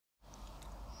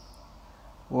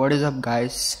What is up,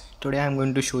 guys? Today I'm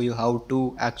going to show you how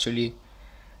to actually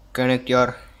connect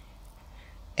your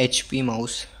HP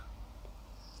mouse,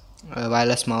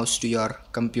 wireless mouse, to your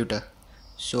computer.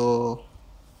 So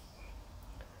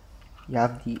you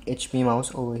have the HP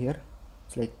mouse over here.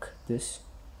 It's like this,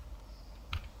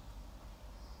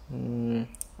 and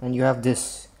you have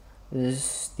this. This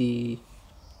is the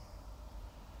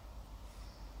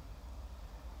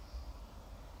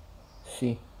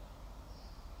see.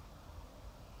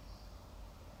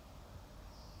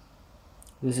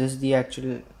 This is the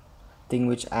actual thing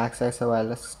which acts as a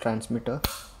wireless transmitter.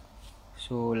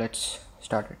 So let's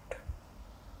start it.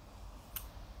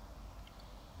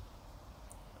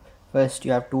 First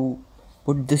you have to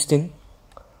put this thing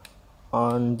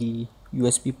on the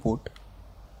USB port.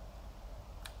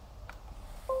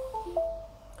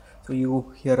 So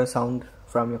you hear a sound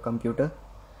from your computer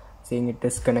saying it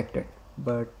is connected,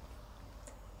 but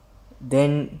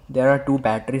then there are two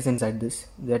batteries inside this,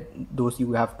 those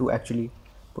you have to actually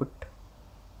put.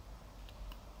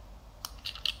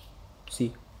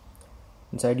 See,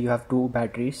 inside you have two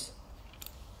batteries.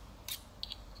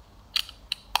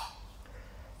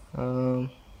 When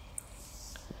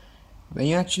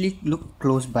you actually look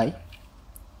close by,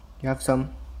 you have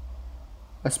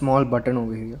a small button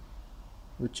over here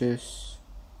which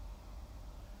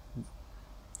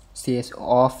says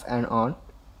off and on.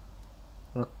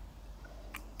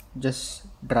 Just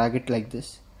drag it like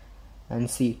this and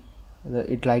see,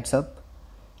 it lights up.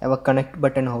 I have a connect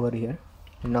button over here.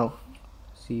 Now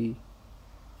see,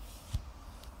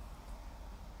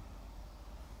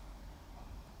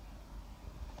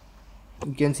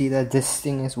 you can see that this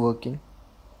thing is working.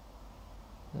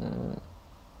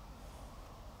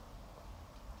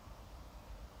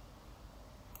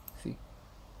 See,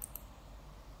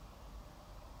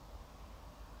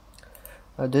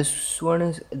 this one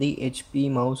is the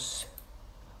HP mouse,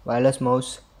 wireless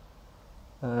mouse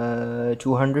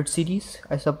 200 series,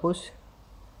 I suppose,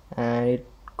 and it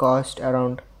cost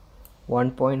around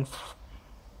 1.5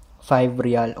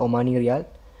 Riyal, Omani Riyal,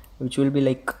 which will be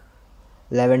like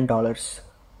 $11,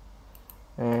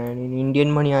 and in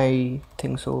Indian money I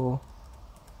think so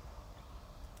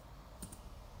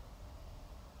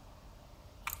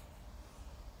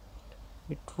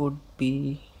it would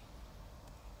be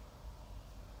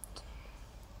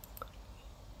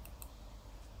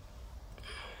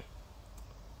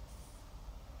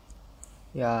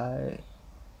yeah,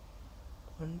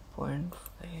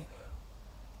 1.5.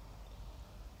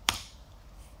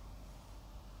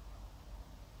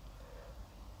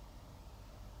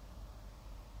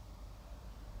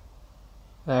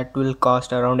 That will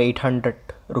cost around 800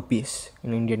 rupees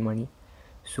in Indian money.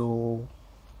 So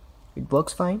it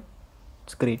works fine.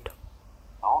 It's great.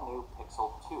 All new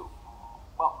Pixel 2.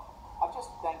 Well, I've just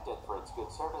thanked it for its good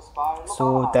service by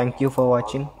So thank you for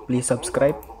watching. Please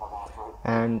subscribe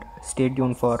and stay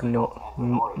tuned for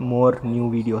more new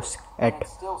videos at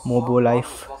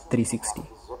MoboLife 360.